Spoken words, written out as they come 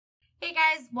Hey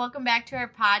guys, welcome back to our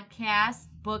podcast,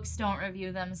 Books Don't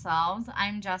Review Themselves.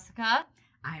 I'm Jessica.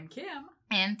 I'm Kim.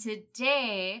 And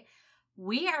today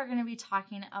we are going to be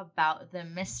talking about The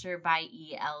Mister by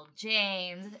E.L.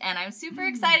 James. And I'm super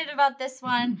excited about this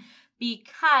one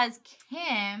because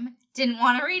Kim didn't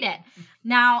want to read it.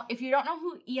 Now, if you don't know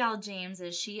who E.L. James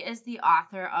is, she is the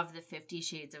author of the 50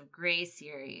 Shades of Grey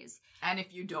series. And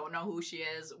if you don't know who she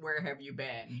is, where have you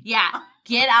been? Yeah,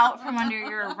 get out from under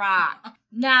your rock.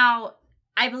 Now,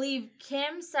 I believe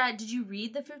Kim said, did you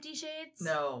read the 50 Shades?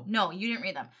 No. No, you didn't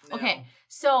read them. No. Okay,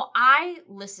 so I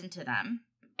listened to them,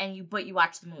 but you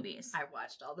watched the movies. I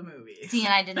watched all the movies. See,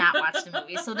 and I did not watch the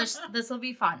movies, so this will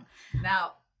be fun.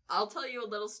 Now, I'll tell you a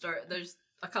little story. There's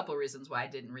a couple reasons why I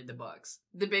didn't read the books.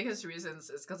 The biggest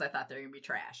reasons is because I thought they were going to be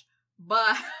trash.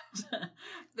 But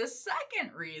the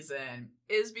second reason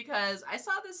is because I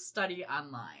saw this study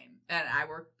online, and I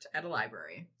worked at a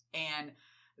library, and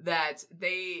that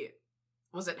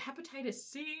was it hepatitis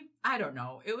C? I don't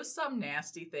know. It was some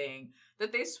nasty thing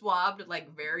that they swabbed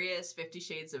like various 50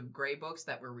 Shades of Grey books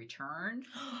that were returned,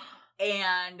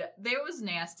 and there was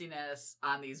nastiness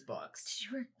on these books. Did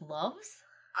you wear gloves?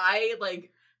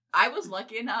 I was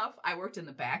lucky enough. I worked in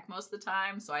the back most of the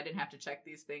time, so I didn't have to check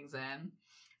these things in.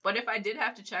 But if I did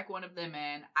have to check one of them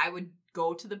in, I would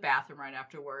go to the bathroom right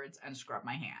afterwards and scrub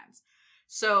my hands.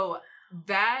 So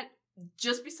that,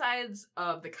 just besides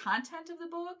of the content of the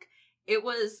book, it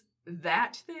was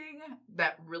that thing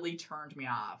that really turned me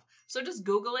off. So just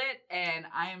Google it, and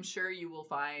I am sure you will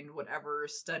find whatever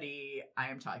study I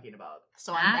am talking about.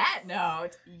 So on that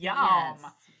note, yum.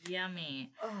 Yes,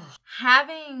 yummy. Ugh.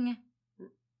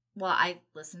 I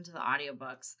listened to the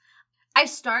audiobooks. I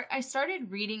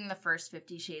started reading the first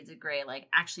 50 Shades of Grey, like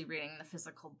actually reading the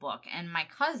physical book. And my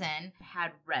cousin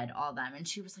had read all them. And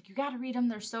she was like, you got to read them.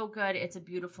 They're so good. It's a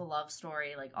beautiful love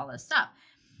story, like all this stuff.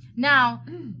 Now,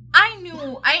 I knew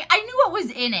what was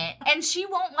in it. And she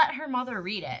won't let her mother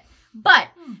read it. But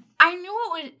I knew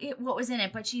what was in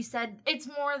it. But she said, it's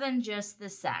more than just the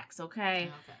sex, okay?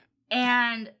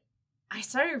 And I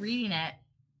started reading it.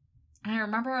 And I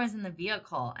remember I was in the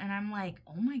vehicle, and I'm like,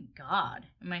 oh my God.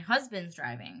 And my husband's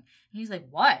driving. And he's like,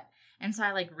 what? And so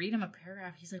I, read him a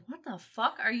paragraph. He's like, what the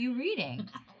fuck are you reading?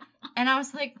 And I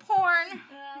was like, porn.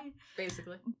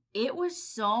 Basically. It was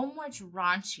so much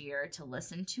raunchier to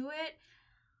listen to it.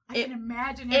 I can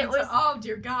imagine it. Oh,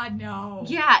 dear God, no.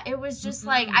 Yeah, it was just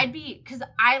because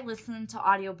I listen to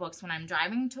audiobooks when I'm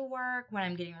driving to work, when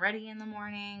I'm getting ready in the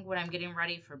morning, when I'm getting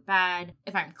ready for bed.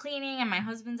 If I'm cleaning and my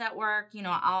husband's at work,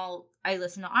 I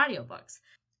listen to audiobooks.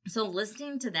 So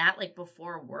listening to that,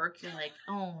 before work, you're like,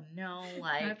 oh no,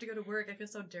 I have to go to work. I feel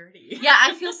so dirty. Yeah,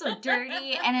 I feel so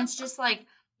dirty. And it's just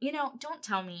don't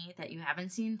tell me that you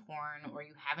haven't seen porn or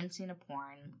you haven't seen a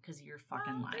porn because you're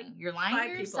fucking lying. You're lying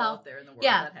to yourself. 5 people out there in the world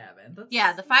that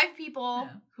haven't. The 5 people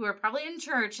who are probably in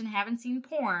church and haven't seen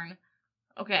porn.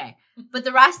 Okay. But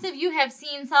the rest of you have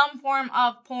seen some form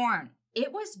of porn.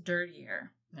 It was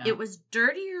dirtier. Yeah. It was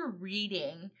dirtier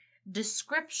reading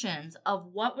descriptions of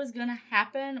what was going to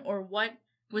happen or what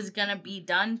was going to be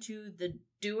done to the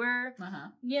doer.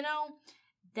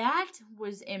 That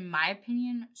was, in my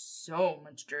opinion, so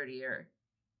much dirtier.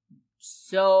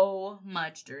 So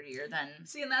much dirtier than...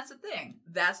 See, and that's the thing.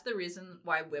 That's the reason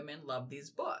why women love these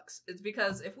books. It's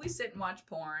because if we sit and watch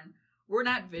porn, we're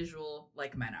not visual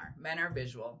like men are. Men are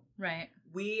visual. Right.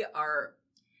 We are...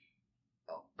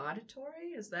 auditory?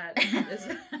 Is that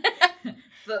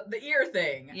the ear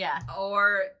thing? Yeah.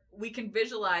 Or we can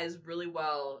visualize really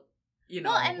well,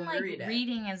 when we read it.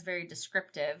 Reading is very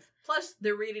descriptive. Plus,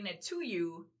 they're reading it to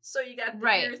you, so you got the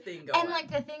ear thing going. And,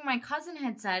 the thing my cousin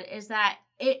had said is that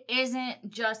it isn't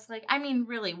just,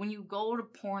 really, when you go to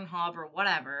Pornhub or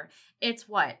whatever, it's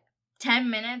 10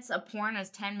 minutes? A porn is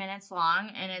 10 minutes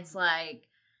long, and it's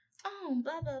oh,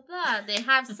 blah, blah, blah. They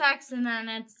have sex, and then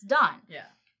it's done. Yeah.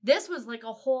 This was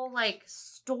a whole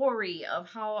story of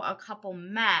how a couple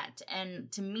met,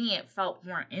 and to me it felt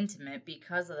more intimate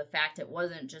because of the fact it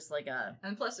wasn't just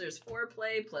And plus there's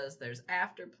foreplay, plus there's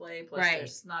afterplay, plus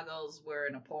there's snuggles, where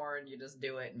in a porn you just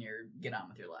do it and you get on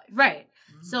with your life. Right.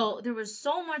 Mm-hmm. So there was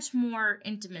so much more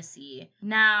intimacy.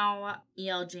 Now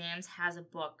E.L. James has a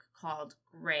book called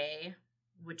Grey,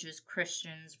 which is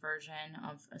Christian's version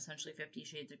of essentially 50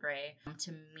 Shades of Grey.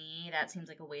 To me, that seems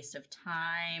like a waste of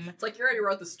time. It's like you already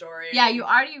wrote the story. Yeah,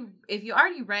 if you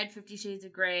already read 50 Shades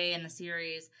of Grey in the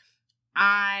series,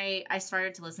 I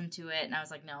started to listen to it and I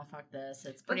was like, no, fuck this.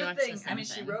 It's pretty much the same thing.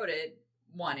 She wrote it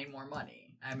wanting more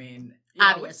money.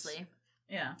 Obviously.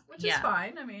 Which is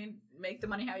fine. Make the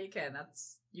money how you can.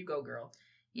 You go, girl.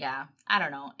 Yeah, I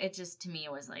don't know. It just, to me,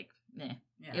 it was meh.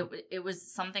 Yeah. It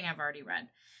was something I've already read.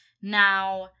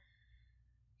 Now,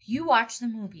 you watch the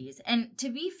movies. And to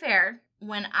be fair,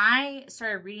 when I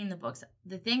started reading the books,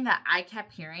 the thing that I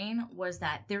kept hearing was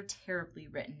that they're terribly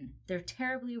written. They're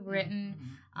terribly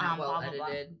written. Not well blah, blah, blah.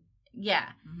 edited. Yeah.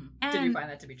 And did you find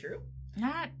that to be true?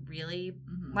 Not really.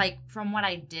 Like, from what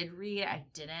I did read, I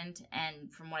didn't.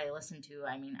 And from what I listened to,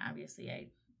 I mean,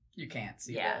 obviously You can't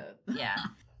see that. Yeah.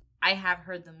 I have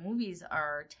heard the movies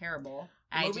are terrible.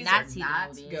 I did not see the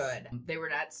movies. Good. They were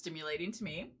not stimulating to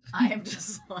me. I am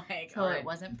just like, so it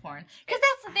wasn't porn. Because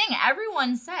that's the thing.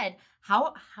 Everyone said, how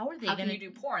are they going to... How can you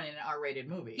do porn in an R-rated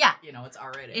movie? Yeah. You know, it's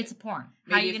R-rated. It's porn.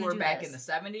 Maybe if we're back in the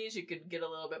 70s, you could get a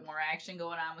little bit more action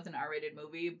going on with an R-rated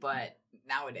movie, but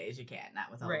nowadays you can't.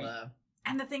 Not with all the...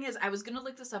 And the thing is, I was going to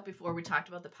look this up before we talked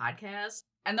about the podcast.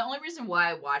 And the only reason why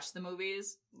I watched the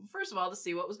movies, first of all, to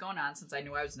see what was going on, since I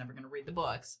knew I was never going to read the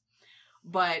books.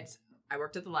 But I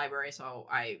worked at the library, so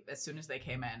as soon as they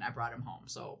came in, I brought them home.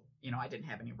 So, you know, I didn't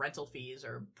have any rental fees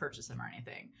or purchase them or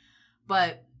anything.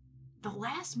 But the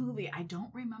last movie, I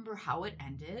don't remember how it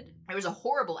ended. It was a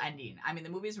horrible ending. I mean, the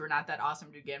movies were not that awesome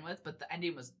to begin with, but the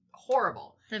ending was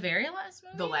horrible. The very last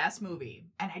movie? The last movie.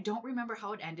 And I don't remember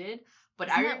how it ended. But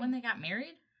Isn't that when they got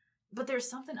married? But there's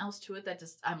something else to it that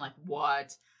just, I'm like,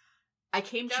 what? I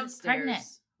came downstairs. She was pregnant.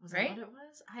 Was right? that what it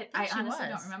was? I honestly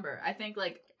don't remember. I think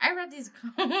like I read these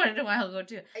a while ago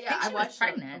too. Yeah, I watched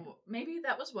pregnant. Maybe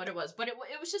that was what it was, but it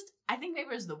was just I think maybe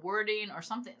it was the wording or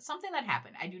something that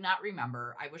happened. I do not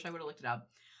remember. I wish I would have looked it up.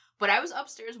 But I was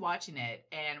upstairs watching it,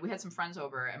 and we had some friends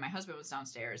over, and my husband was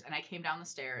downstairs, and I came down the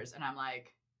stairs, and I'm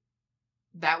like,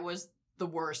 that was the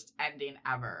worst ending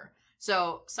ever.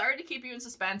 So sorry to keep you in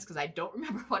suspense because I don't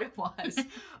remember what it was,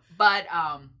 but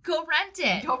go rent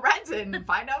it. Go rent it and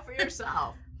find out for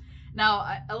yourself. Now,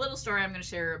 a little story I'm going to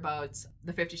share about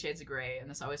the 50 Shades of Grey, and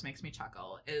this always makes me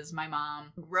chuckle, is my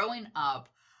mom. Growing up,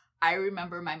 I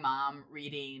remember my mom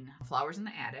reading Flowers in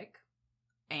the Attic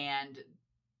and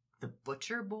The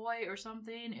Butcher Boy or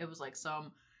something. It was like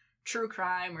some true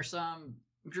crime or some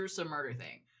gruesome murder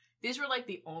thing. These were like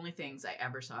the only things I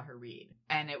ever saw her read.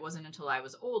 And it wasn't until I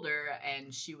was older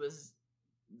and she was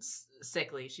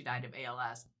sickly, she died of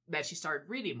ALS, that she started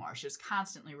reading more. She was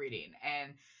constantly reading.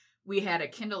 And we had a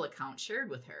Kindle account shared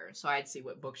with her, so I'd see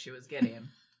what book she was getting.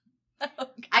 Oh,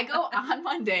 I go on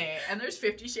one day, and there's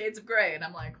 50 Shades of Grey, and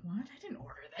I'm like, what? I didn't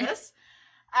order this.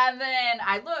 And then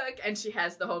I look, and she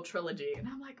has the whole trilogy, and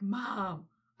I'm like, Mom,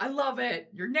 I love it.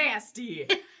 You're nasty.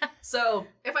 So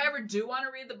if I ever do want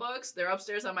to read the books, they're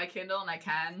upstairs on my Kindle, and I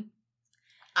can.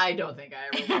 I don't think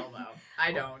I ever will, though.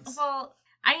 I don't. Well,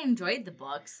 I enjoyed the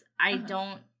books. I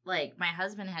don't. Like, my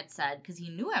husband had said, because he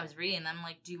knew I was reading them,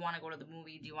 like, do you want to go to the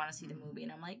movie? Do you want to see the movie?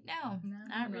 And I'm like, no,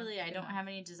 not really. I don't have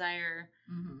any desire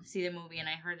to see the movie. And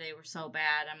I heard they were so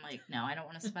bad. I'm like, no, I don't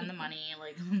want to spend the money.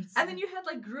 Like, and then you had,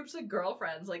 like, groups of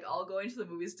girlfriends, like, all going to the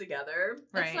movies together.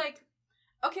 It's like,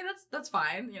 okay, that's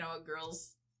fine. You know, a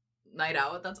girls' night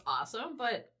out. That's awesome.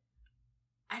 But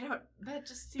that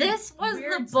just seems This was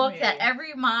the book that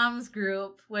every mom's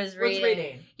group was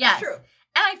reading. Yes. That's true.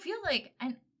 And I feel like...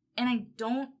 And I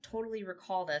don't totally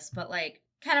recall this, but, like,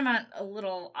 kind of on a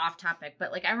little off topic,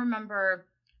 but, like, I remember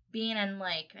being in,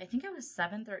 like, I think I was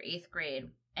 7th or 8th grade,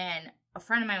 and a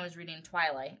friend of mine was reading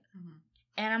Twilight.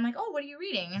 And I'm like, oh, what are you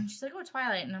reading? And she's like, oh,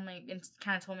 Twilight. And I'm like, and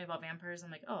kind of told me about vampires.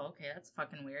 I'm like, oh, okay, that's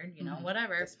fucking weird, you know,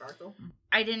 whatever. The sparkle.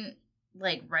 I didn't,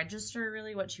 like, register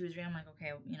really what she was reading. I'm like,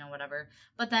 okay, you know, whatever.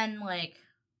 But then, like,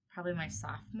 probably my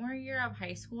sophomore year of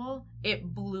high school,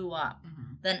 it blew up.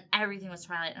 Then everything was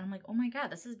Twilight. And I'm like, oh my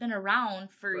God, this has been around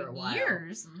for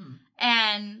years.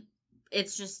 And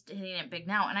it's just hitting it big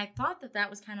now. And I thought that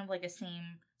was kind of like a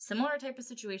similar type of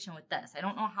situation with this. I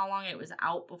don't know how long it was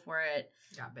out before it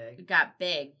got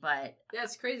big, but... Yeah,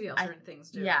 it's crazy how certain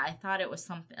things do. Yeah, I thought it was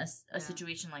a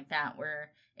situation like that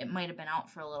where it might have been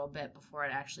out for a little bit before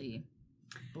it actually...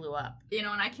 blew up. You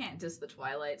know, and I can't diss the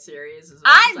Twilight series as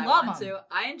much as I love want them. to.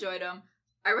 I enjoyed them.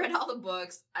 I read all the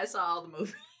books. I saw all the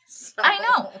movies. So. I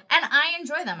know, and I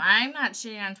enjoy them. I'm not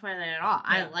shitting on Twilight at all.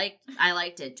 Yeah. I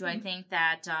liked it. Do I think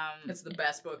that it's the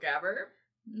best book ever?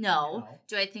 No.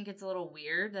 Do I think it's a little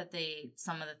weird that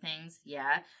some of the things?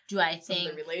 Yeah. Do I think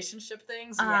some of the relationship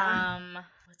things? Yeah.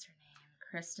 What's her name?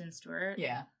 Kristen Stewart.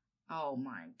 Yeah. Oh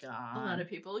my God. A lot of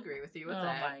people agree with you with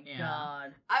that. Oh my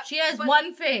God. She has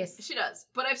one face. She does.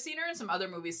 But I've seen her in some other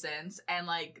movies since, and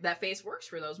like that face works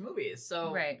for those movies.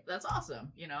 So that's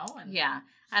awesome, you know? And yeah.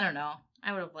 I don't know.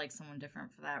 I would have liked someone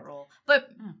different for that role. But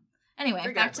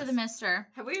anyway, back to the Mister.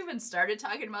 Have we even started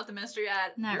talking about the Mister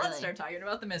yet? Let's start talking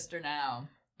about the Mister now.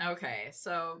 Okay,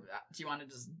 so do you want to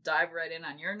just dive right in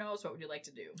on your notes? What would you like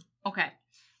to do? Okay.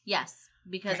 Yes,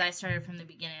 because I started from the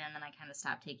beginning and then I kind of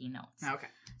stopped taking notes. Okay.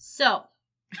 So.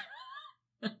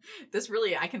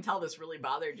 I can tell this really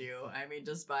bothered you. I mean,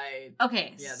 just by the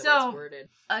way it's so worded.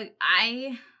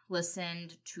 I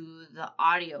listened to the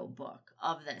audiobook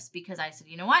of this because I said,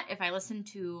 you know what? If I listen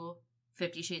to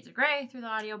 50 Shades of Grey through the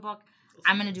audiobook,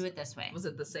 I'm going to do it this way. Was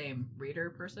it the same reader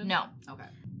person? No. Okay.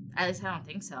 At least I don't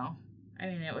think so. I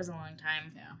mean, it was a long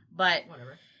time. Yeah. But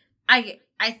whatever.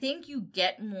 I think you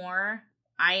get more.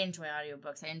 I enjoy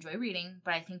audiobooks. I enjoy reading,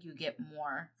 but I think you get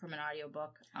more from an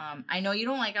audiobook. I know you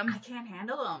don't like them. I can't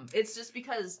handle them. It's just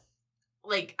because,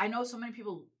 like, I know so many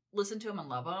people listen to them and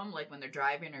love them, like when they're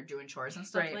driving or doing chores and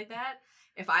stuff like that.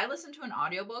 If I listen to an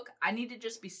audiobook, I need to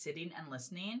just be sitting and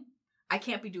listening. I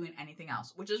can't be doing anything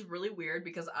else, which is really weird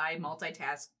because I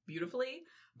multitask beautifully.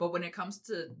 But when it comes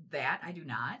to that, I do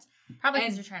not. Probably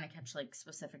because you're trying to catch, like,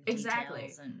 specific details.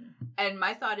 Exactly. And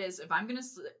my thought is, if I'm going to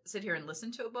sit here and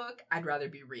listen to a book, I'd rather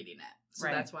be reading it. So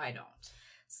that's why I don't.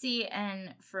 See,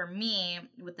 and for me,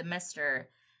 with the Mister,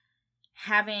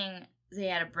 they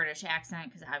had a British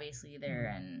accent, because obviously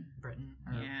they're in Britain.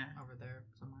 Or over there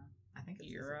somewhere. I think it's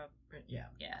Europe. Yeah.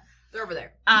 Yeah. They're over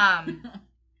there.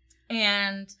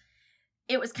 And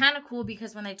it was kind of cool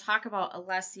because when they talk about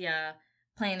Alessia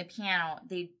playing the piano,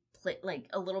 they play like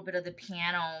a little bit of the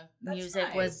piano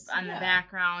music was on the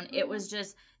background. Mm-hmm. It was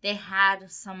just, they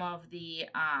had some of the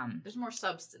there's more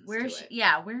substance. Where is she?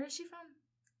 Yeah, where is she from?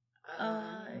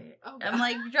 I'm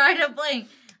like trying to blink.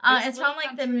 It's from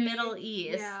like the Middle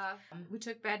East. Yeah, we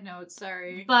took bad notes.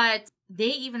 Sorry, but they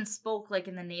even spoke like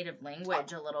in the native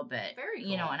language a little bit. Very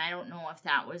cool. You know, and I don't know if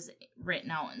that was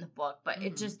written out in the book, but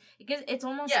it's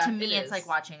almost to me it's like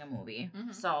watching a movie.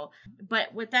 Mm-hmm. So,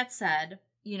 but with that said,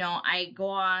 you know, I go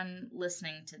on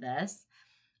listening to this,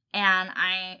 and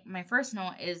my first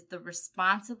note is the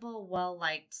responsible,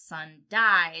 well-liked son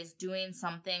dies doing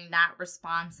something not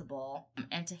responsible,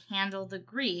 and to handle the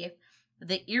grief,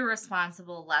 the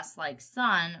irresponsible, less like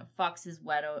son fucks his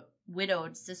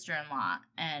widowed sister-in-law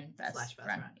and best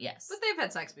friend. Yes. But they've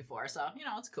had sex before, so, you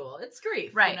know, it's cool. It's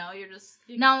grief. Right. You know,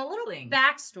 now, a little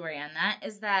backstory on that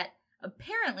is that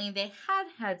apparently they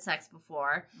had sex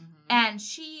before, and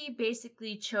she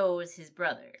basically chose his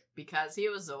brother. Because he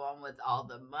was the one with all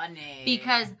the money.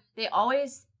 Because the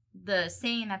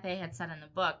saying that they had said in the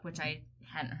book, which I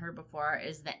hadn't heard before,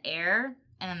 is the heir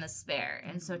and then the spare.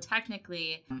 And so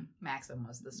technically, Maxim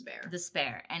was the spare. The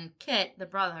spare. And Kit, the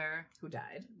brother, who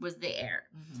died, was the heir.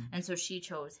 Mm-hmm. And so she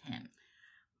chose him.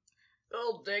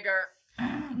 Gold digger.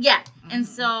 Yeah. Mm-hmm. And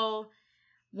so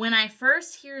when I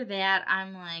first hear that,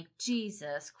 I'm like,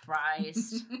 Jesus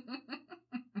Christ.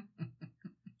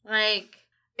 Like,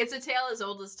 it's a tale as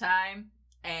old as time,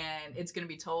 and it's going to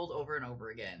be told over and over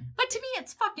again. But to me,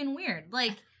 it's fucking weird.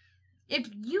 Like, if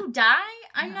you die,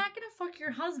 I'm not going to fuck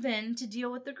your husband to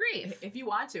deal with the grief. If you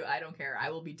want to, I don't care. I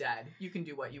will be dead. You can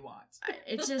do what you want.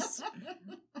 It's just...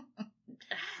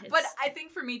 But I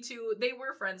think for me, too, they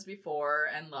were friends before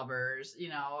and lovers, you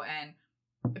know,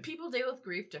 and people deal with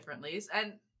grief differently.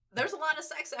 And there's a lot of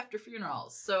sex after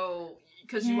funerals. So,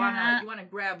 because you want to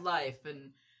grab life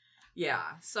and... Yeah,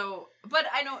 so, but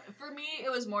I know, for me,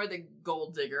 it was more the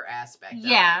gold digger aspect.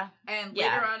 Yeah. And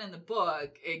later on in the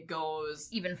book, it goes...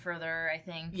 even further, I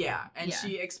think. Yeah, and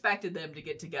she expected them to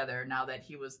get together now that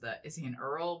he was is he an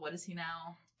earl? What is he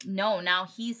now? No, now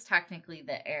he's technically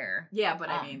the heir. Yeah, but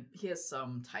I mean, he has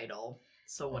some title,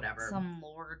 so whatever. Some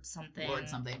lord something.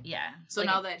 Yeah. So like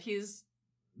now that he's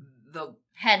the...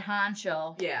 head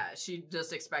honcho. Yeah, she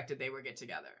just expected they would get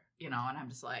together, you know, and I'm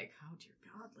just like, oh dear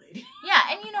God, lady. Yeah,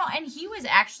 and you know, and he was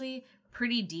actually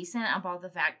pretty decent about the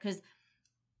fact, because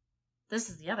this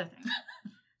is the other thing.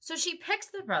 So she picks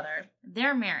the brother.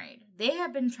 They're married. They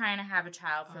have been trying to have a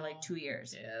child for like 2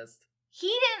 years. Yes.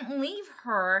 He didn't leave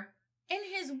her in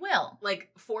his will. Like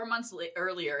 4 months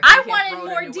earlier. I wanted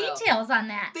more details on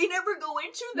that. They never go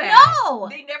into that. No!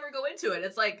 They never go into it.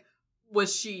 It's like,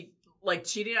 was she like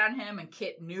cheating on him and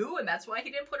Kit knew and that's why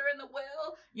he didn't put her in the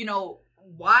will? You know,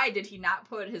 why did he not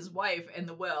put his wife in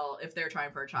the will if they're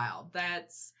trying for a child?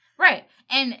 That's... Right.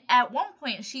 And at one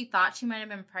point, she thought she might have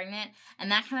been pregnant,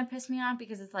 and that kind of pissed me off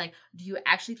because it's like, do you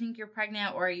actually think you're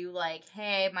pregnant, or are you like,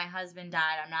 hey, my husband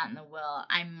died, I'm not in the will,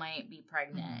 I might be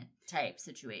pregnant type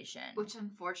situation? Which,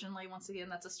 unfortunately, once again,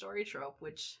 that's a story trope,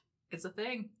 which is a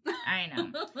thing. I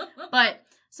know. But,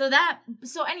 so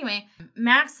anyway,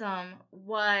 Maxim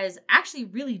was actually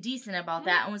really decent about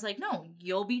that and was like, no,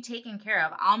 you'll be taken care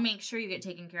of. I'll make sure you get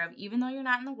taken care of, even though you're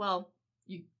not in the will.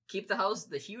 You keep the house,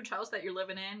 the huge house that you're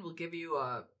living in. We'll give you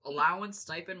a allowance,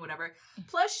 stipend, whatever.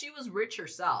 Plus, she was rich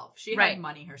herself. She had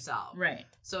money herself. Right.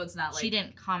 So it's not like... she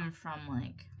didn't come from,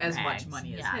 like, as much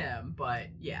money as him, but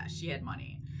yeah, she had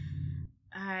money.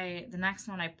 The next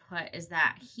one I put is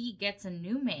that he gets a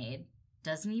new maid,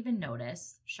 doesn't even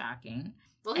notice. Shocking.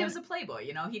 Well, he was a playboy,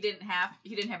 you know. He didn't have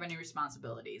any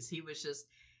responsibilities. He was just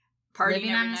partying Living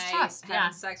every on his night, trust,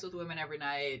 having sex with women every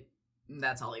night. And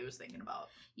that's all he was thinking about.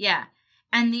 Yeah.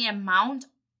 And the amount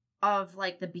of,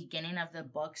 like, the beginning of the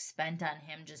book spent on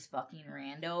him just fucking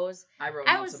randos. I wrote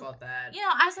notes about that. You know,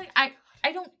 I was like,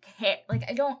 I don't care. Like,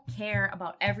 I don't care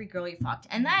about every girl he fucked.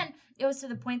 And then it was to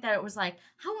the point that it was like,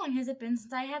 how long has it been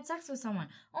since I had sex with someone?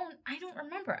 Oh, I don't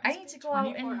remember. I need to go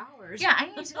out and hours. Yeah, I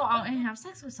need to go out and have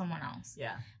sex with someone else.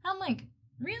 Yeah. And I'm like,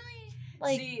 really?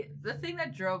 Like, see, the thing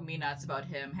that drove me nuts about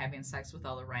him having sex with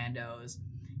all the randos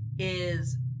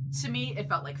is, to me, it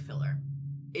felt like filler.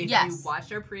 If you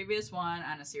watched our previous one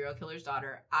on A Serial Killer's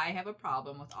Daughter, I have a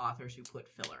problem with authors who put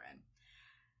filler in.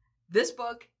 This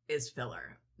book is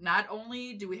filler. Not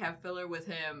only do we have filler with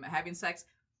him having sex,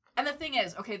 and the thing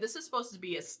is, okay, this is supposed to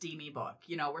be a steamy book.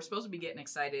 You know, we're supposed to be getting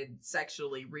excited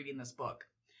sexually reading this book.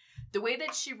 The way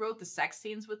that she wrote the sex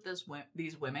scenes with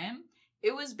these women,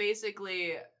 it was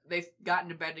basically they got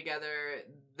into bed together,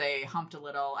 they humped a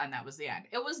little, and that was the end.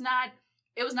 It was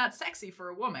not sexy for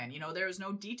a woman. You know, there was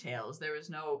no details. There was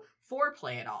no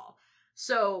foreplay at all.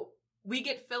 So we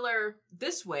get filler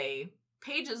this way,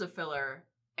 pages of filler,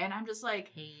 and I'm just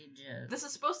like, this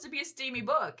is supposed to be a steamy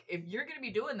book. If you're going to be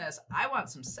doing this, I want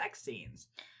some sex scenes.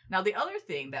 Now, the other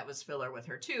thing that was filler with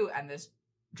her, too, and this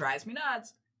drives me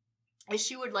nuts, is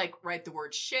she would, like, write the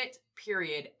word shit,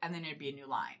 period, and then it'd be a new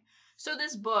line. So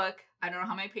this book, I don't know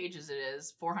how many pages it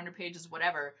is, 400 pages,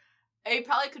 whatever, it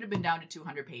probably could have been down to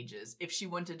 200 pages if she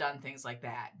wouldn't have done things like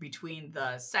that. Between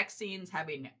the sex scenes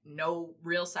having no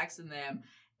real sex in them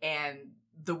and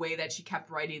the way that she kept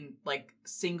writing, like,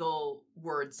 single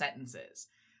word sentences.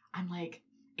 I'm like,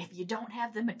 if you don't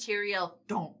have the material,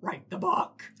 don't write the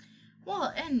book.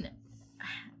 Well, and,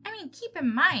 I mean, keep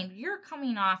in mind, you're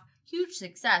coming off huge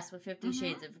success with 50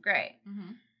 Shades of Grey.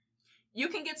 Mm-hmm. You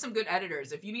can get some good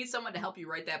editors. If you need someone to help you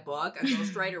write that book, a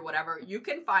ghostwriter, whatever, you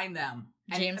can find them.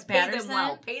 And James pay Patterson? them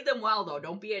well. Pay them well, though.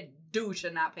 Don't be a douche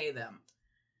and not pay them.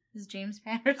 Is James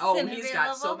Patterson he's available?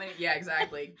 got so many. Yeah,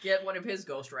 exactly. Get one of his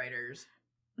ghostwriters.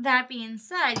 That being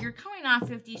said, you're coming off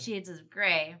 50 Shades of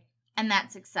Grey, and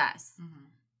that's success. Mm-hmm.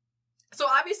 So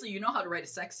obviously you know how to write a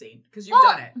sex scene, because you've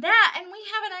done it. That, and we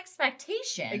have an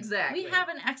expectation. Exactly. We have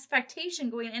an expectation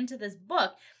going into this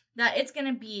book that it's going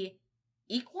to be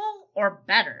equal or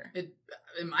better.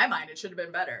 In my mind, it should have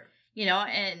been better. You know,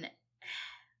 and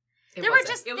It there were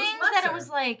just It things was that it was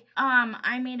like,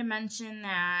 I made a mention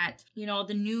that, you know,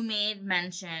 the new maid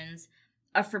mentions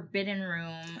a forbidden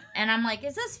room, and I'm like,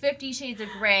 is this 50 Shades of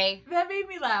Grey? That made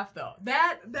me laugh, though.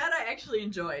 That I actually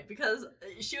enjoyed, because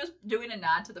she was doing a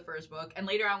nod to the first book, and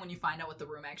later on when you find out what the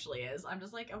room actually is, I'm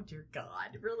just like, oh dear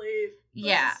God, really?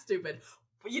 Yeah. Stupid.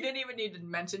 You didn't even need to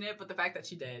mention it, but the fact that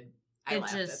she did, I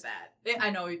laughed at that. I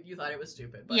know you thought it was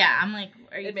stupid, but yeah, I'm like,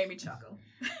 it made me chuckle.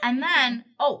 And then,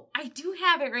 I do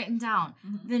have it written down.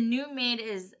 Mm-hmm. The new maid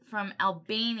is from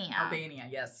Albania. Albania,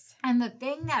 yes. And the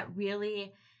thing that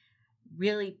really,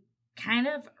 really kind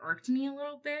of irked me a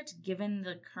little bit, given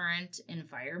the current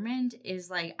environment, is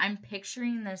like, I'm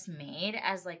picturing this maid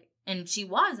as like, and she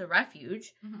was a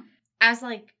refuge, as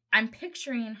like, I'm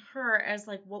picturing her as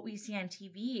like what we see on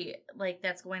TV, like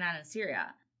that's going on in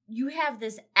Syria. You have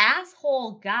this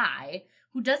asshole guy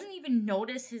who doesn't even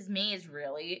notice his maids,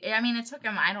 really. I mean, it took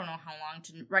him, I don't know how long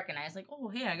to recognize, like, oh,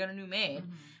 hey, I got a new maid.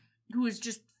 Who is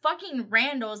just fucking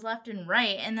randos left and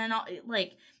right. And then,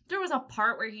 like, there was a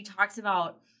part where he talks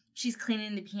about she's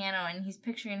cleaning the piano and he's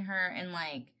picturing her in,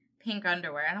 like, pink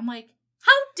underwear. And I'm like,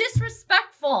 how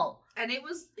disrespectful. And it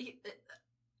was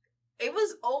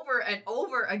over and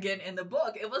over again in the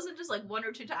book. It wasn't just like one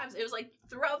or two times. It was like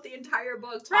throughout the entire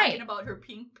book talking about her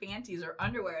pink panties or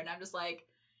underwear. And I'm just like,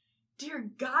 dear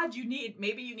God,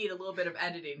 maybe you need a little bit of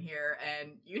editing here,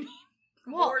 and you need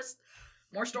more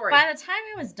story. By the time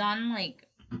I was done, like,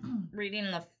 reading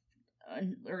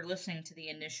or listening to the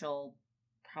initial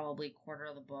probably quarter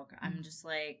of the book, I'm just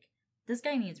like, this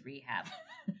guy needs rehab.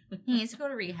 He needs to go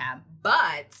to rehab.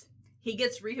 But he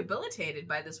gets rehabilitated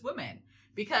by this woman.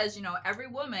 Because, you know, every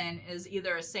woman is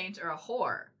either a saint or a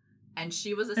whore. And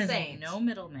she was a saint. No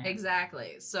middleman.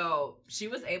 Exactly. So she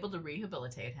was able to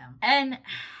rehabilitate him. And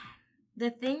the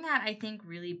thing that I think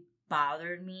really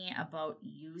bothered me about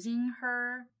using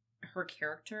her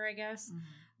character, I guess,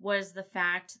 was the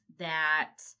fact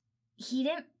that he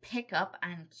didn't pick up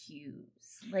on cues.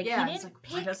 Like, yeah, he didn't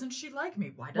like, why doesn't she like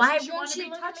me? Why why doesn't she want to be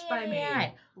touched by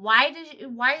me? Why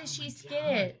is she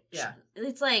skittish? Yeah.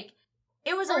 It's like,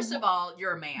 it was First of all,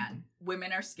 you're a man.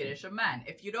 Women are skittish of men.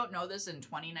 If you don't know this in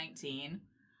 2019,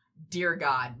 dear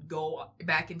God, go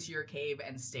back into your cave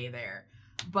and stay there.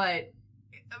 But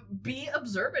be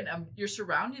observant of your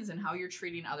surroundings and how you're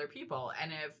treating other people.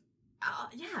 And if,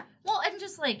 yeah. Well, and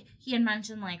just like he had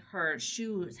mentioned, like her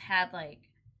shoes had like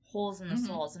holes in the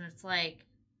soles, and it's like,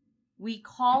 we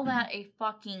call that a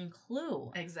fucking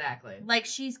clue. Exactly. Like,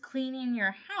 she's cleaning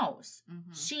your house.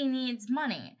 She needs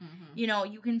money. You know,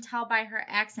 you can tell by her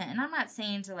accent. And I'm not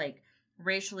saying to like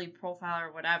racially profile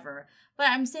or whatever, but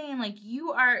I'm saying like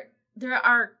there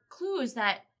are clues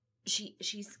that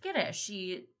she's skittish.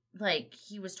 She, like,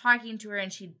 he was talking to her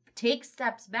and she takes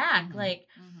steps back. Like,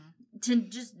 to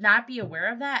just not be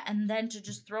aware of that and then to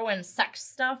just throw in sex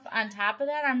stuff on top of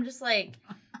that, I'm just like,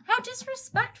 how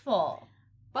disrespectful.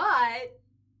 But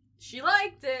she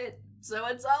liked it, so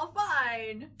it's all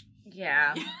fine.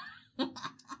 Yeah.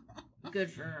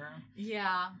 Good for her.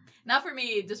 Yeah. Now for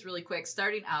me, just really quick,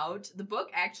 starting out, the book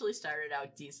actually started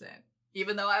out decent.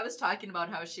 Even though I was talking about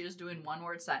how she was doing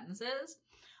one-word sentences,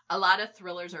 a lot of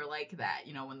thrillers are like that.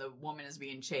 You know, when the woman is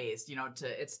being chased, you know,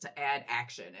 it's to add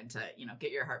action and to, you know,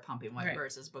 get your heart pumping,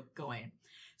 where's this book going.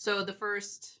 So the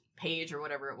first page or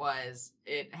whatever it was,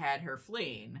 it had her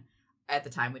fleeing. At the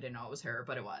time, we didn't know it was her,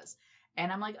 but it was.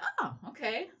 And I'm like, oh,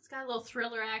 okay. It's got a little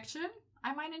thriller action.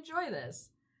 I might enjoy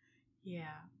this.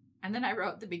 Yeah. And then I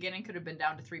wrote the beginning could have been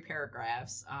down to 3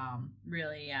 paragraphs.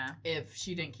 Really, yeah. If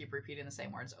she didn't keep repeating the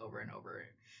same words over and over.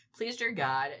 Please, dear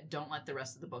God, don't let the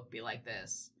rest of the book be like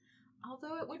this.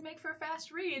 Although it would make for a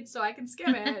fast read, so I can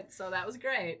skim it. So that was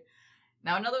great.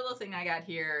 Now, another little thing I got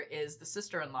here is the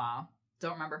sister-in-law.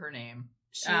 Don't remember her name.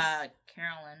 She's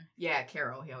Carolyn. Yeah,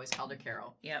 Carol. He always called her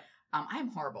Carol. Yep. I'm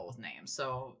horrible with names,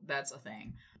 so that's a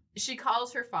thing. She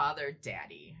calls her father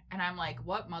Daddy, and I'm like,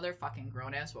 what motherfucking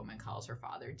grown-ass woman calls her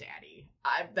father Daddy?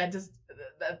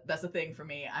 That's a thing for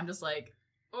me. I'm just like,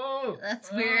 oh,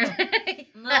 that's weird.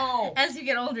 No. As you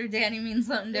get older, Daddy means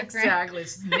something different. Exactly.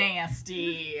 It's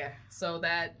nasty. So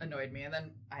that annoyed me. And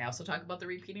then I also talk about the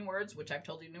repeating words, which I've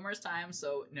told you numerous times,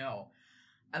 so no.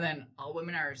 And then all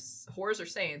women are whores or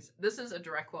saints. This is a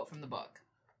direct quote from the book.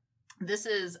 This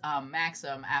is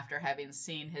Maxim after having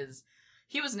seen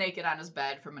he was naked on his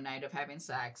bed from a night of having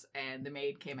sex, and the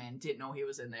maid came in, didn't know he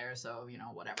was in there, so, you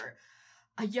know, whatever.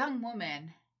 A young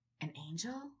woman, an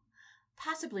angel?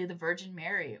 Possibly the Virgin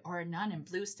Mary, or a nun in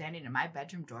blue standing in my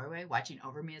bedroom doorway watching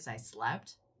over me as I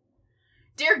slept?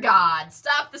 Dear God,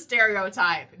 stop the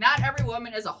stereotype. Not every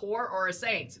woman is a whore or a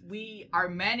saint. We are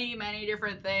many, many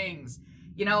different things.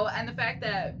 You know, and the fact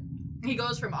that he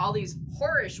goes from all these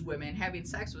whorish women having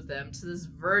sex with him to this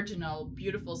virginal,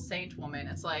 beautiful saint woman.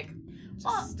 It's like,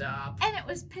 just stop. And it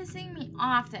was pissing me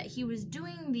off that he was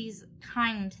doing these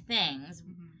kind things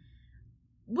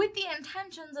with the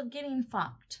intentions of getting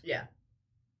fucked. Yeah.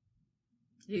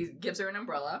 He gives her an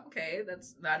umbrella. Okay,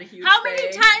 that's not a huge How thing.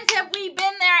 many times have we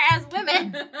been there as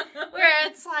women where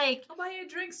it's like, I'll buy you a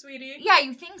drink, sweetie. Yeah,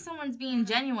 you think someone's being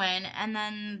genuine and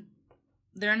then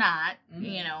they're not,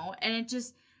 you know, and it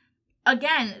just,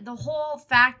 again, the whole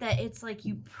fact that it's like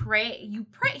he prayed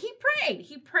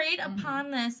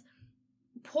upon this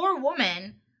poor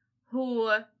woman who,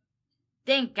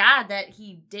 thank God that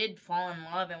he did fall in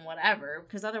love and whatever,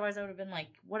 because otherwise I would have been like,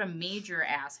 what a major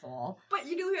asshole. But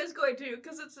you knew he was going to,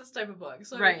 because it's this type of book,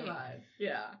 so right. Come on.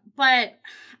 Yeah. But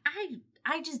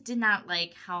I just did not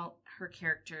like how her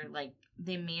character, like,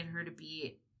 they made her to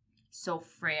be so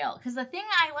frail. Because the thing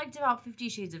I liked about 50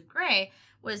 Shades of Grey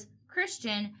was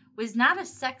Christian was not a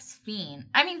sex fiend.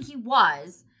 I mean, he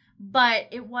was, but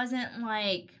it wasn't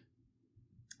like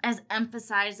as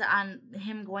emphasized on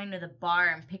him going to the bar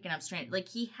and picking up strangers. Like,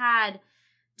 he had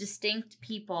distinct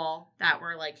people that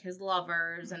were like his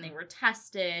lovers and they were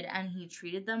tested and he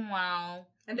treated them well.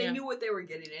 And they knew what they were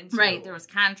getting into. Right. There was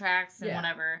contracts and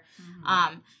whatever.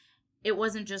 It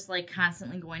wasn't just like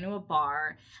constantly going to a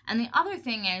bar. And the other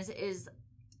thing is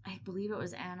I believe it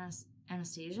was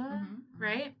Anastasia,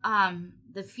 right?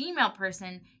 The female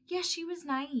person, she was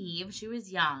naive. She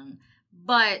was young.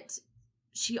 But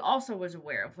she also was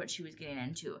aware of what she was getting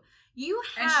into.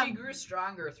 And she grew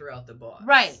stronger throughout the book.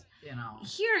 Right. You know.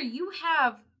 Here you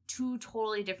have 2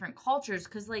 totally different cultures.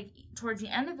 Because, like, towards the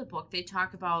end of the book, they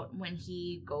talk about when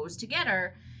he goes to get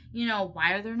her, you know,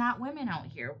 why are there not women out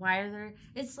here? Why are there...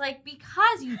 It's like,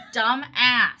 because, you dumb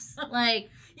ass. Like...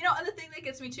 You know, and the thing that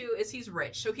gets me, too, is he's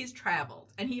rich. So he's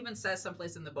traveled. And he even says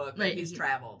someplace in the book that he's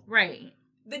traveled. Right.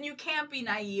 Then you can't be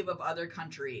naive of other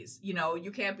countries. You know,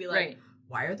 you can't be like... Right.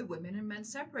 Why are the women and men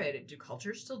separated? Do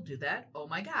cultures still do that? Oh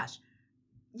my gosh.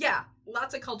 Yeah,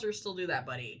 lots of cultures still do that,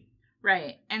 buddy.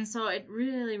 Right. And so it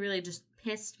really, really just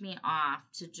pissed me off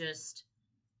to just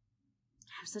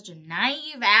have such a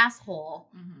naive asshole.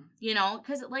 You know,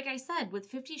 because like I said,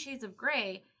 with 50 Shades of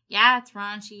Grey, it's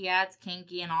raunchy, it's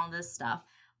kinky and all this stuff.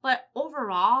 But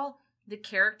overall, the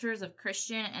characters of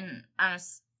Christian and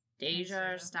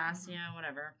Anastasia or Stasia, Mm-hmm.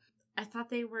 whatever, I thought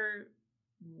they were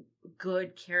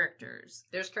good characters.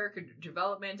 There's character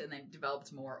development, and they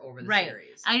developed more over the Right.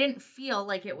 series. I didn't feel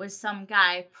like it was some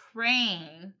guy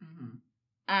preying Mm-hmm.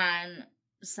 on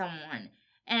someone.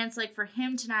 And it's like, for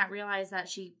him to not realize that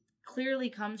she clearly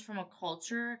comes from a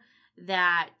culture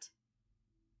that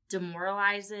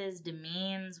demoralizes,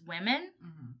 demeans women.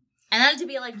 Mm-hmm. And then to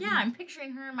be like, yeah, I'm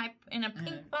picturing her in a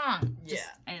pink thong. Just,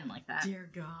 Yeah. I didn't like that. Dear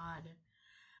God.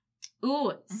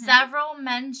 Ooh, several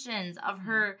mentions of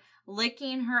her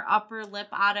licking her upper lip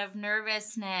out of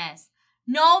nervousness.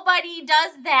 Nobody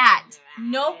does that.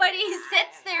 Nobody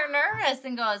sits there nervous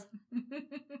and goes,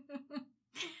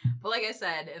 But like I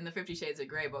said, in the 50 Shades of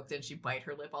Grey book, didn't she bite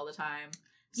her lip all the time?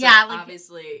 So yeah, like,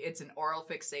 obviously it's an oral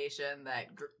fixation that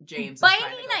James is trying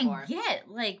biting to go for. I get,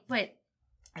 like, but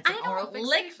It's an I oral don't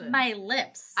lick fixation. my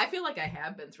lips. I feel like I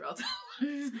have been throughout the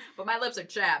lips, but my lips are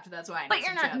chapped. That's why I need But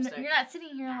you're some not chapstick. you're not sitting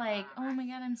here like, oh my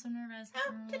god, I'm so nervous.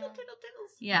 Oh, tiddle, tiddle,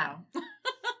 tiddles. Yeah.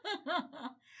 No.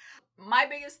 My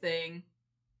biggest thing,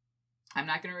 I'm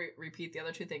not going to repeat the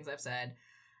other two things I've said,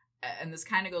 and this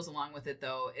kind of goes along with it,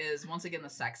 though, is once again the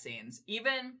sex scenes.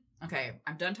 Okay,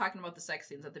 I'm done talking about the sex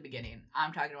scenes at the beginning.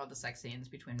 I'm talking about the sex scenes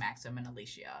between Maxim and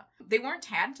Alicia. They weren't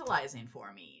tantalizing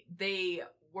for me. They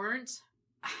weren't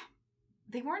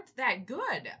that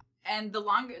good. And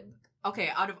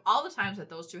out of all the times that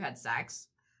those two had sex,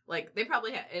 like, they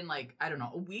probably had, in, like, I don't know,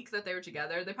 a week that they were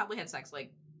together, they probably had sex,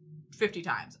 like, 50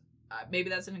 times. Maybe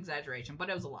that's an exaggeration, but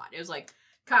it was a lot. It was, like,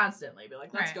 constantly be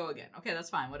like, let's Right. go again. Okay, that's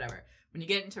fine, whatever. When you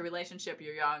get into a relationship,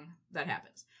 you're young, that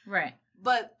happens. Right.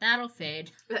 But That'll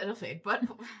fade. it'll fade, but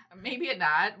maybe it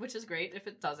not, which is great if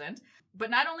it doesn't. But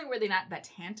not only were they not that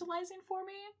tantalizing for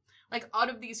me, like, out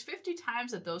of these 50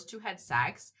 times that those two had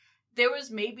sex, there was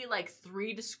maybe, like,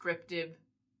 3 descriptive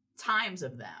times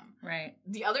of them. Right.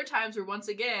 The other times were, once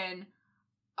again,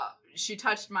 she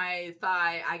touched my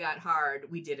thigh, I got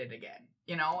hard, we did it again.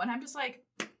 You know? And I'm just like,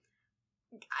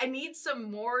 I need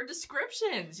some more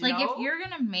descriptions, you Like, know? if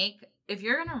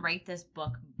you're gonna write this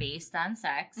book based on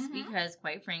sex, Mhm. because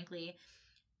quite frankly,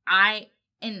 I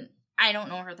don't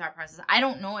know her thought process. I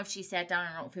don't know if she sat down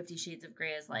and wrote 50 Shades of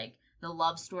Grey as like the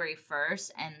love story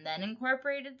first and then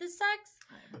incorporated the sex,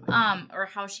 or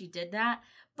how she did that.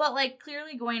 But like,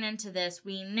 clearly going into this,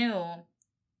 we knew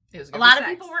It was a gonna lot be of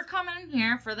sex. people were coming in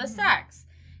here for the Mhm. sex,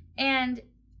 and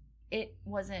it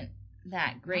wasn't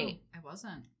that great. No, I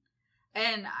wasn't.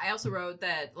 And I also wrote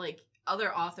that, like,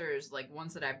 other authors, like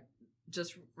ones that I've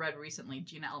just read recently,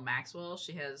 Gina L. Maxwell,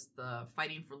 she has the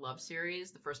Fighting for Love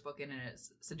series. The first book in it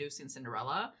is Seducing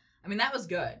Cinderella. I mean, that was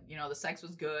good. You know, the sex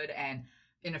was good, and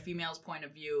in a female's point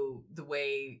of view, the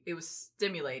way it was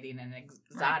stimulating and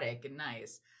exotic and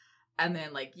nice. And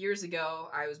then, like, years ago,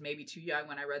 I was maybe too young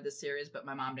when I read this series, but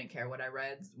my mom didn't care what I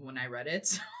read when I read it.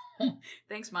 So,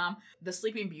 thanks, Mom. The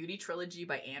Sleeping Beauty trilogy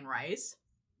by Anne Rice.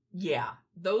 Yeah,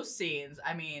 those scenes,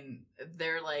 I mean,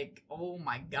 they're like, oh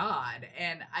my God.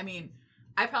 And I mean,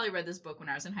 I probably read this book when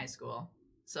I was in high school.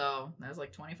 So that was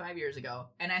like 25 years ago.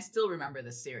 And I still remember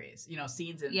this series, you know,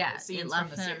 scenes It scenes left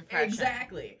from the an series. impression.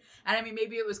 Exactly. And I mean,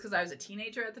 maybe it was because I was a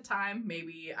teenager at the time.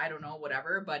 Maybe, I don't know,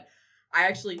 whatever. But I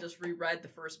actually just reread the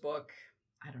first book,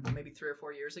 I don't know, maybe 3 or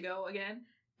 4 years ago again.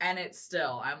 And it's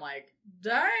still, I'm like,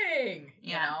 dang,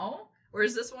 you Yeah. know?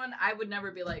 Whereas this one, I would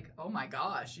never be like, oh my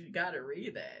gosh, you gotta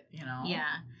read it, you know?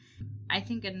 Yeah. I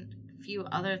think a few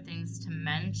other things to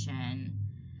mention,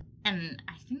 and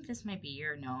I think this might be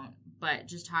your note, but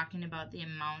just talking about the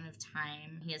amount of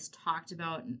time he has talked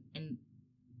about and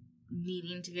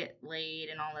needing to get laid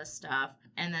and all this stuff,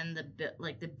 and then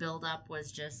the build up was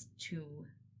just too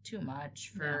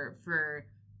much for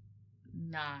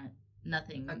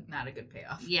nothing. Not a good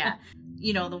payoff. Yeah.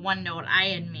 You know, the one note I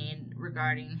had made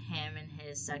regarding him and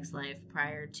his sex life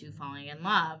prior to falling in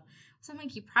love was, I'm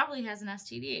like, he probably has an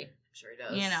STD. I'm sure he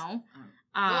does. You know?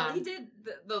 Well, he did,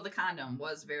 though the condom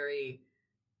was very,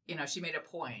 you know, she made a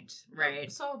point.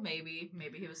 Right. So maybe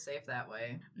he was safe that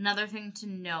way. Another thing to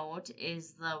note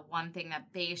is the one thing that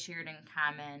they shared in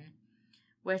common,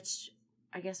 which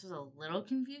I guess was a little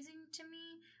confusing to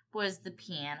me, was the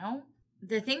piano.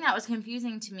 The thing that was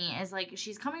confusing to me is, like,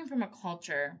 she's coming from a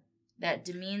culture that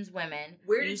demeans women.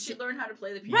 Where did she learn how to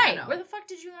play the piano? Right. Where the fuck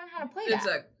did you learn how to play that? It's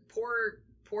a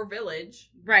poor village.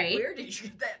 Right. Where did you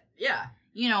get that? Yeah.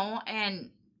 You know,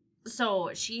 and so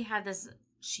she had this,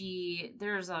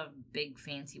 there's a big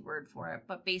fancy word for it,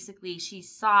 but basically she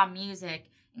saw music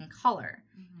in color.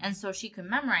 And so she could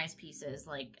memorize pieces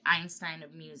like Einstein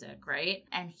of music, right?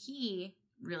 And he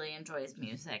really enjoys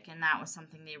music, and that was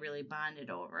something they really bonded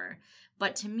over.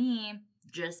 But to me,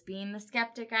 just being the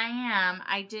skeptic I am,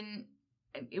 I didn't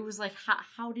it was like,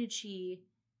 how did she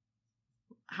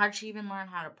even learn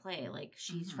how to play? Like,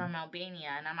 she's from Albania,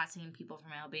 and I'm not saying people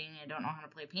from Albania don't know how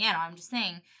to play piano. I'm just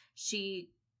saying she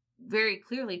very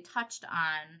clearly touched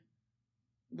on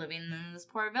living in this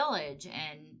poor village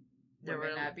and they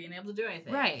were not being able to do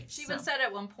anything. Right. She even said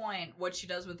at one point what she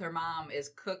does with her mom is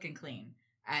cook and clean.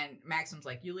 And Maxim's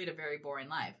like, you lead a very boring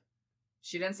life.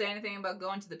 She didn't say anything about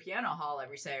going to the piano hall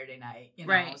every Saturday night, you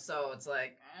know? Right. So it's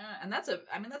like, and that's a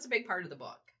big part of the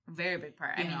book. A very big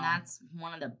part. I mean, that's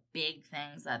one of the big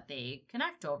things that they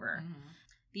connect over. Mm-hmm.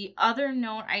 The other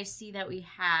note I see that we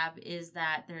have is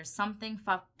that there's something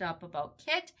fucked up about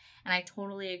Kit, and I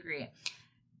totally agree.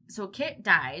 So Kit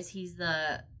dies. He's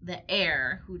the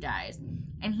heir who dies.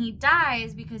 And he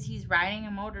dies because he's riding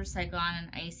a motorcycle on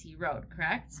an icy road,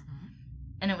 correct? Mm-hmm.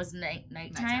 And it was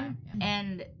nighttime. Yeah.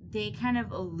 And they kind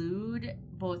of allude,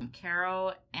 both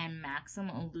Caro and Maxim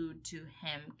allude to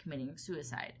him committing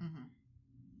suicide.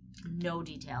 Mm-hmm. No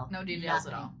detail. No details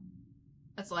at all.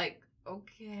 It's like,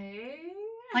 okay.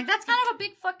 Like, that's kind of a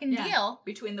big fucking deal.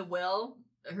 Between the will,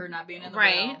 her not being in the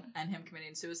will, and him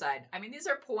committing suicide. I mean, these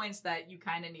are points that you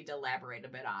kind of need to elaborate a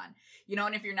bit on. You know,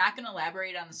 and if you're not going to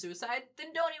elaborate on the suicide,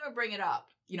 then don't even bring it up.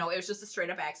 You know, it was just a straight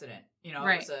up accident. You know,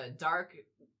 it was a dark,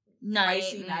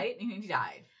 icy night, and he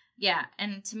died. Yeah,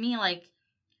 and to me, like,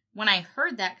 when I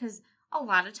heard that, because a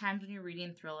lot of times when you're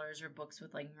reading thrillers or books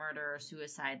with, like, murder or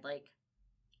suicide, like,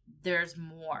 there's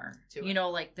more. You know,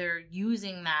 like, they're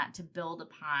using that to buid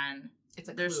upon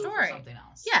their story. For something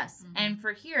else. Yes, and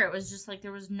for here, it was just, like,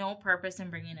 there was no purpose in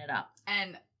bringing it up.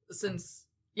 And since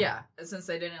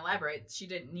they didn't elaborate, she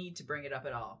didn't need to bring it up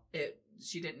at all.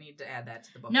 She didn't need to add that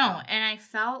to the book. No, and I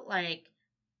felt like,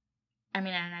 I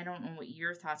mean, and I don't know what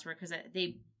your thoughts were, because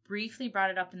they briefly brought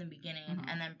it up in the beginning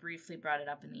and then briefly brought it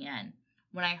up in the end.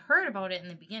 When I heard about it in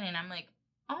the beginning, I'm like,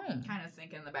 oh. Kind of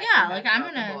thinking in the back of the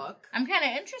head I'm kind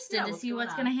of interested to see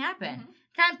what's going to happen. Mm-hmm.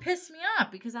 Kind of pissed me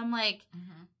off, because I'm like,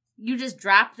 you just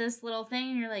dropped this little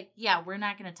thing, and you're like, yeah, we're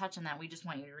not going to touch on that. We just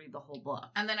want you to read the whole book.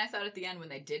 And then I thought at the end, when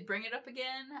they did bring it up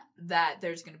again, that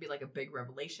there's going to be like a big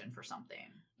revelation for something.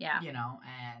 Yeah. You know,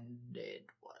 and it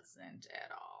wasn't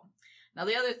at all. Now,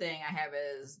 the other thing I have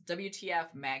is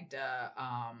WTF Magda,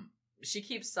 she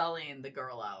keeps selling the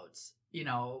girl out, you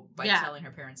know, by telling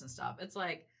her parents and stuff. It's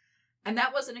like, and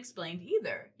that wasn't explained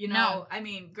either, you know? No. I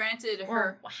mean, granted,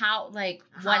 what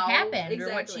happened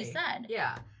or what she said.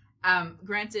 Yeah.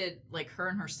 Granted, like, her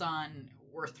and her son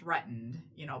were threatened,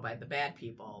 you know, by the bad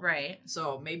people. Right.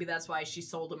 So maybe that's why she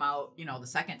sold him out, you know, the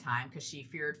second time, because she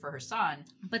feared for her son.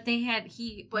 But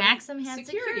Maxim had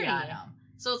security on him.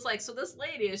 So it's like, so this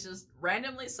lady is just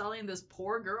randomly selling this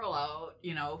poor girl out,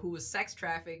 you know, who was sex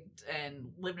trafficked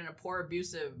and lived in a poor,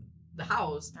 abusive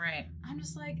house. Right. I'm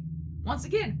just like, once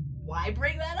again, why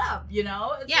bring that up, you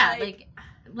know? It's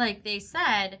like they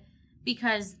said,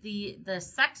 because the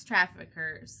sex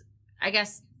traffickers, I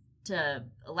guess to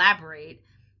elaborate,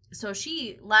 so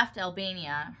she left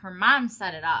Albania. Her mom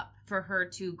set it up for her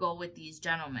to go with these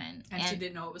gentlemen. And she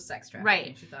didn't know it was sex trafficking.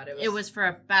 Right. She thought it was for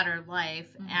a better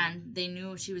life, and they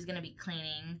knew she was going to be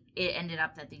cleaning. It ended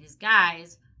up that these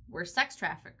guys were sex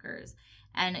traffickers,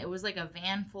 and it was like a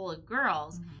van full of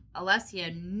girls.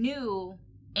 Alessia knew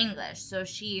English, so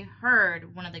she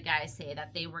heard one of the guys say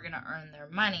that they were going to earn their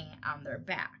money on their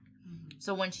back.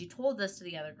 So when she told this to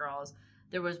the other girls,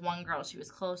 there was one girl she was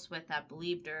close with that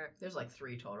believed her. There's like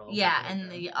 3 total. Yeah,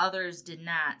 and the others did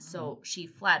not. So she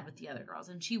fled with the other girls.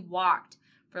 And she walked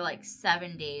for like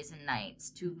 7 days and nights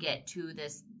to get to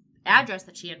this address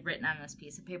that she had written on this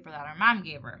piece of paper that her mom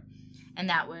gave her. And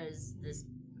that was this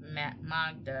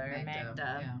Magda.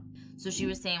 Yeah. So she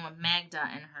was staying with Magda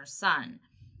and her son.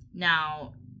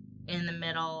 Now, in the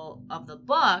middle of the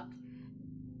book,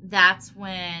 that's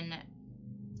when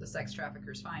the sex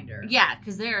traffickers find her. Yeah,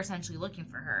 because they're essentially looking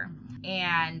for her.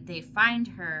 And they find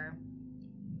her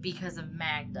because of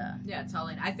Magda. Yeah,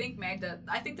 I think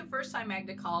the first time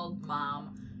Magda called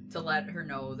mom to let her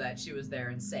know that she was there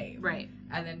and safe. Right.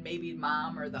 And then maybe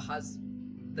mom or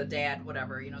the dad,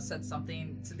 whatever, you know, said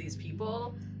something to these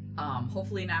people,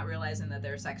 hopefully not realizing that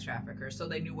they're sex traffickers, so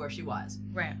they knew where she was.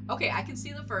 Right. Okay, I can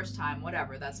see the first time,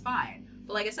 whatever, that's fine.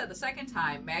 But like I said, the second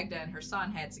time, Magda and her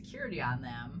son had security on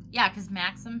them. Yeah, because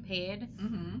Maxim paid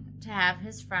to have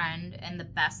his friend and the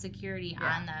best security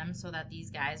on them so that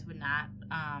these guys would not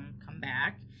come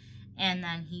back. And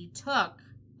then he took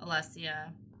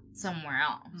Alessia somewhere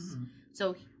else.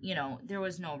 So, you know, there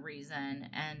was no reason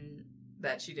and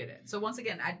that she did it. So once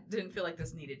again, I didn't feel like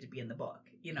this needed to be in the book,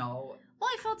 you know. Well,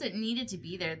 I felt it needed to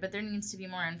be there, but there needs to be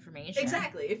more information.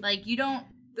 Exactly. Like, you don't...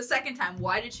 The second time,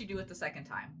 why did she do it the second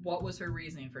time? What was her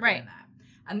reasoning for doing that?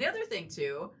 And the other thing,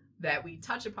 too, that we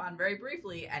touch upon very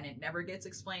briefly, and it never gets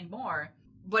explained more.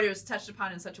 But it was touched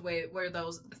upon in such a way where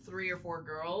those 3 or 4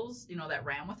 girls, that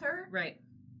ran with her, Right.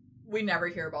 we never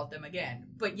hear about them again.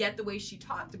 But yet the way she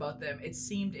talked about them, it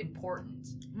seemed important.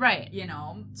 Right.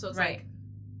 So it's Right.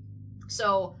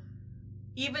 so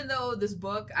even though this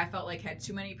book I felt like had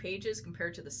too many pages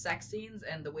compared to the sex scenes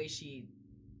and the way she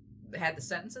had the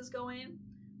sentences going,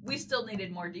 we still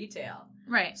needed more detail.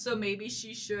 Right. So maybe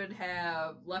she should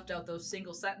have left out those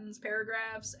single sentence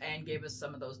paragraphs and gave us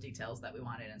some of those details that we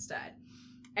wanted instead.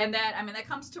 And that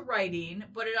comes to writing,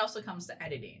 but it also comes to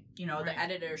editing. Right. The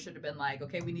editor should have been like,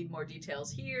 okay, we need more details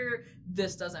here.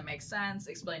 This doesn't make sense.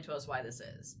 Explain to us why this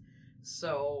is.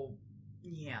 So,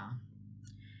 yeah.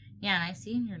 Yeah, and I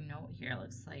see in your note here, it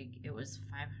looks like it was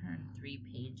 503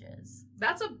 pages.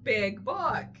 That's a big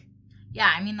book.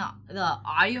 Yeah, I mean, the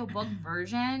audiobook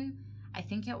version, I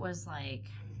think it was like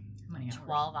How many hours?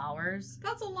 12 hours.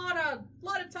 That's a lot of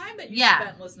time that you Yeah.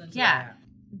 spent listening to Yeah. that.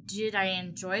 Did I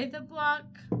enjoy the book?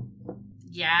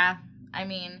 Yeah. I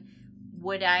mean,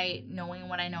 would I, knowing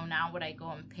what I know now, would I go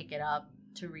and pick it up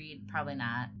to read? Probably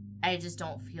not. I just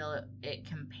don't feel it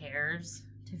compares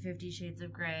to 50 Shades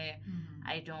of Grey. Mm-hmm.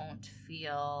 I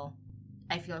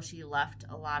feel she left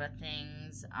a lot of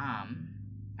things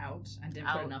Out and didn't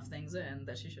Out. put enough things in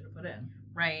that she should have put in.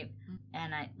 right. Mhm.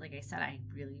 And like I said, I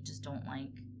really just don't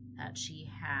like that she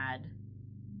had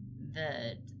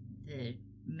the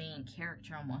main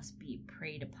character almost be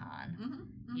preyed upon.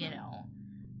 Mm-hmm.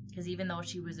 Because even though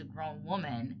she was a grown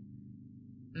woman,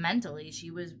 mentally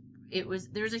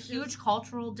there's a huge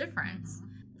cultural difference.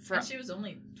 And she was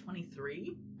only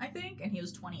 23, I think, and he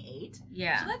was 28.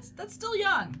 Yeah. So that's still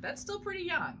young. That's still pretty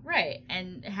young. Right.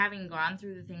 And having gone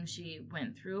through the things she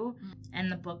went through,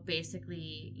 and the book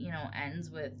basically, ends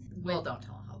with Well, don't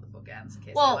tell how the book ends in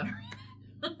case Well, they want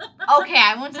to read it. okay,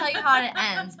 I won't tell you how it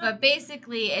ends, but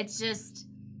basically it's just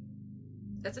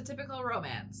It's a typical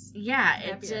romance. yeah,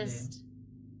 Happy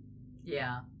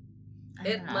Yeah. I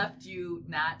It don't know. left you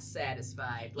not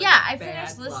satisfied. Like yeah, a I bad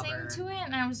finished listening lover. to it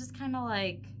and I was just kind of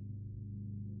like,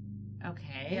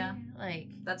 okay, Yeah. like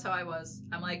That's how I was.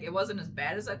 I'm like, it wasn't as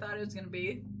bad as I thought it was going to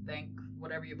be. Thank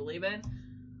whatever you believe in.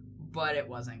 But it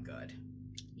wasn't good.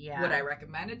 yeah, Would I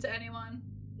recommend it to anyone?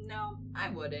 No, I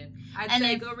wouldn't. I'd And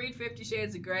say if- go read 50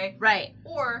 Shades of Grey. right,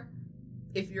 Or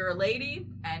if you're a lady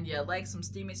and you like some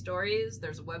steamy stories,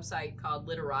 there's a website called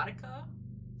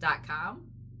literotica.com.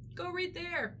 Go read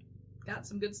there. Got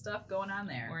some good stuff going on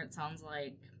there. or it sounds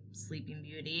like Sleeping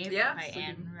Beauty Yeah, by Sleeping-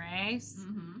 Anne Rice.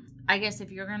 Mm-hmm. I guess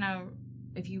if you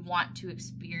want to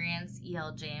experience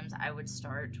E.L. James, I would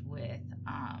start with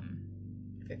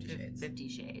 50 Shades. 50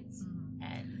 Shades. Mhm.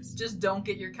 And Just don't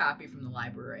get your copy from the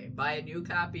library. Buy a new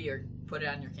copy or put it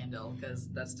on your Kindle because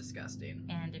that's disgusting.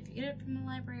 if you get it from the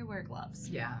library, wear gloves.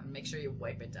 Yeah, make sure you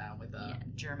wipe it down with a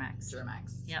Germex.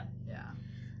 Germex. Yep. Yeah.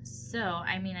 So,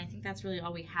 I mean, I think that's really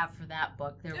all we have for that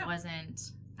book. There Yeah.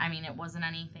 wasn't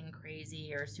anything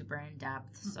crazy or super in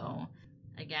depth. So,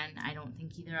 again, I don't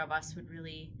think either of us would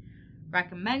really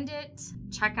recommend it.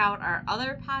 Check out our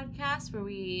other podcast where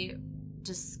we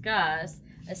discuss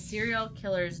A Serial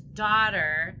Killer's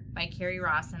Daughter by Carrie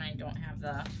Ross, and I don't have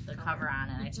the cover on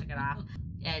it. I took it off.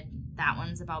 That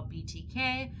one's about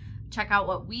BTK. Check out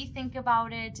what we think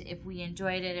about it, if we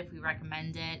enjoyed it, if we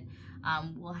recommend it.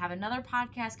 We'll have another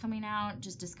podcast coming out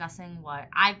just discussing what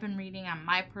I've been reading on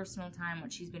my personal time,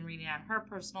 what she's been reading on her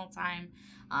personal time,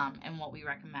 and what we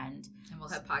recommend. And we'll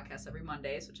have podcasts every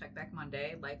Monday, so check back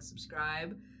Monday. Like,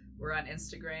 subscribe. We're on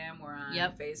Instagram. We're on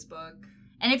Yep. Facebook.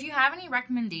 And if you have any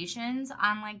recommendations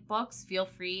on books, feel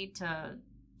free to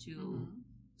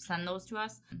send those to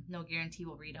us. No guarantee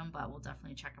we'll read them, but we'll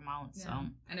definitely check them out. Yeah. So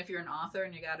And if you're an author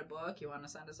and you got a book, you want to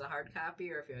send us a hard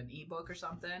copy, or if you're an ebook or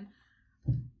something,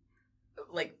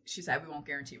 like she said, we won't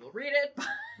guarantee we'll read it. But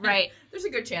right, there's a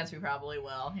good chance we probably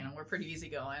will. We're pretty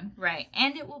easygoing. right,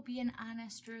 and it will be an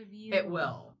honest review. It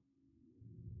will.